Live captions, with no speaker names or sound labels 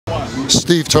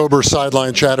Steve Tober,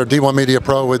 Sideline Chatter, D1 Media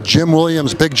Pro with Jim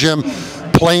Williams, Big Jim,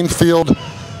 Plainfield.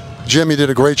 Jim, you did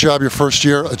a great job your first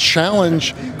year. A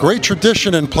challenge, great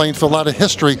tradition in Plainfield, a lot of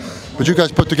history, but you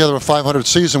guys put together a 500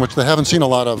 season, which they haven't seen a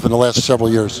lot of in the last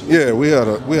several years. Yeah, we had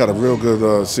a real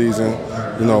good season.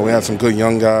 You know, we had some good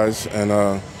young guys, and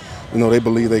you know, they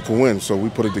believe they can win, so we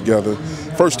put it together.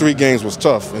 First 3 games was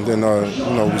tough, and then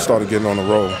you know, we started getting on the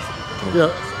roll. Yeah,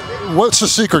 what's the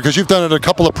secret? Because you've done it a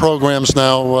couple of programs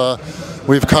now.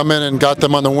 We've come in and got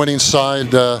them on the winning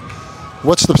side.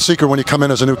 What's the secret when you come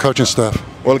in as a new coaching staff?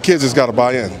 Well, the kids just got to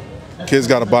buy in. Kids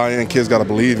got to buy in. Kids got to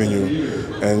believe in you.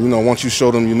 And, you know, once you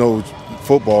show them you know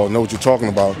football, know what you're talking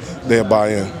about, they'll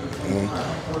buy in. You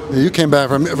know? You came back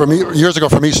from years ago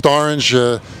from East Orange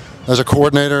as a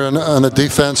coordinator on the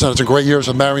defense, and it's a great years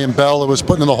with Marion Bell, who was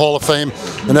put in the Hall of Fame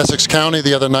in Essex County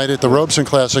the other night at the Robeson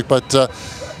Classic. But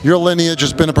your lineage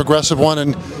has been a progressive one,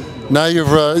 and now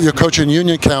you're coaching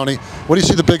Union County. What do you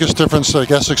see the biggest difference,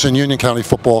 like Essex and Union County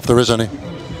football, if there is any?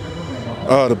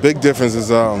 The big difference is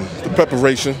the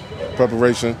preparation.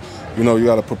 You know, you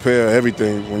got to prepare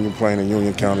everything when you're playing in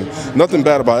Union County. Nothing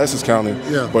bad about Essex County,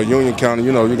 but Union County,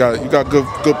 you know, you got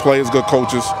good players, good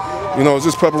coaches. You know, it's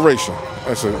just preparation.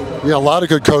 That's it. Yeah, a lot of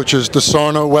good coaches.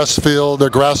 DeSarno,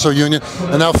 Westfield, Grasso Union,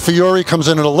 and now Fiore comes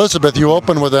in at Elizabeth. You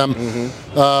open with them.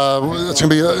 It's going to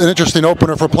be an interesting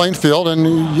opener for Plainfield, and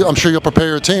I'm sure you'll prepare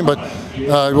your team. But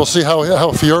we'll see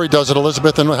how Fiore does at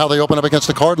Elizabeth and how they open up against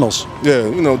the Cardinals. Yeah,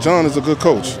 you know, John is a good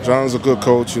coach. John is a good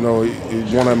coach. You know,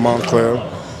 he won at Montclair,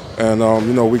 and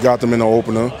you know, we got them in the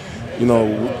opener. You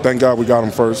know, thank God we got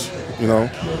him first. You know,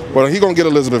 but he's going to get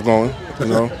Elizabeth going. You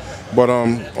know. But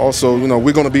also, you know,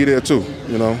 we're going to be there too,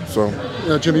 you know. So.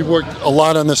 Yeah, Jim, you've worked a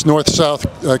lot on this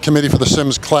North-South committee for the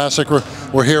Sims Classic.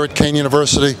 We're here at Kane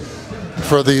University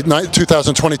for the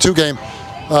 2022 game.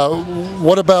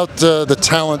 What about the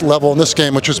talent level in this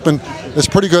game, which is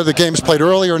pretty good? The game's played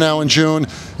earlier now in June.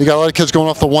 You got a lot of kids going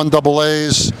off the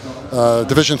 1AAs,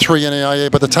 Division III NAIA,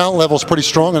 but the talent level is pretty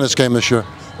strong in this game this year.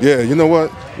 Yeah, you know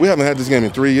what? We haven't had this game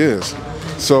in 3 years.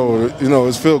 So, you know,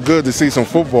 it's feel good to see some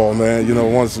football, man, you know,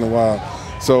 once in a while.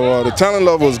 So the talent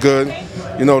level is good.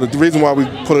 You know, the reason why we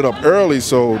put it up early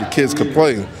so the kids could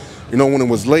play. You know, when it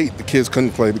was late, the kids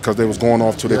couldn't play because they was going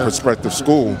off to their prospective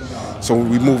school. So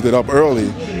we moved it up early.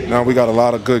 Now we got a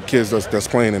lot of good kids that's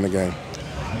playing in the game.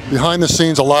 Behind the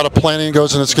scenes, a lot of planning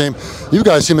goes in this game. You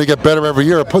guys seem to get better every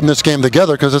year at putting this game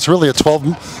together because it's really a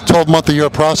 12-month-a-year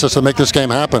process to make this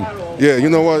game happen. Yeah, you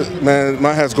know what, man,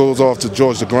 my hat goes off to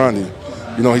George DeGrandi.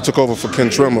 You know, he took over for Ken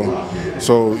Trimmer.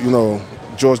 So, you know,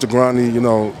 George DeGrandi, you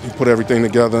know, he put everything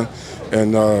together.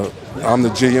 And I'm the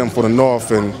GM for the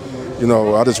North, and, you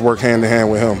know, I just work hand in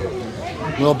hand with him.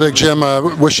 Well, Big Jim,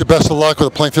 wish you best of luck with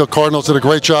the Plainfield Cardinals. Did a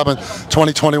great job in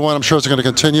 2021. I'm sure it's going to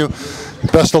continue.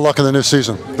 Best of luck in the new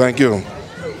season. Thank you.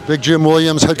 Big Jim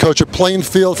Williams, head coach at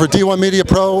Plainfield for D1 Media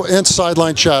Pro and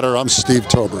Sideline Chatter. I'm Steve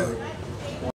Tober.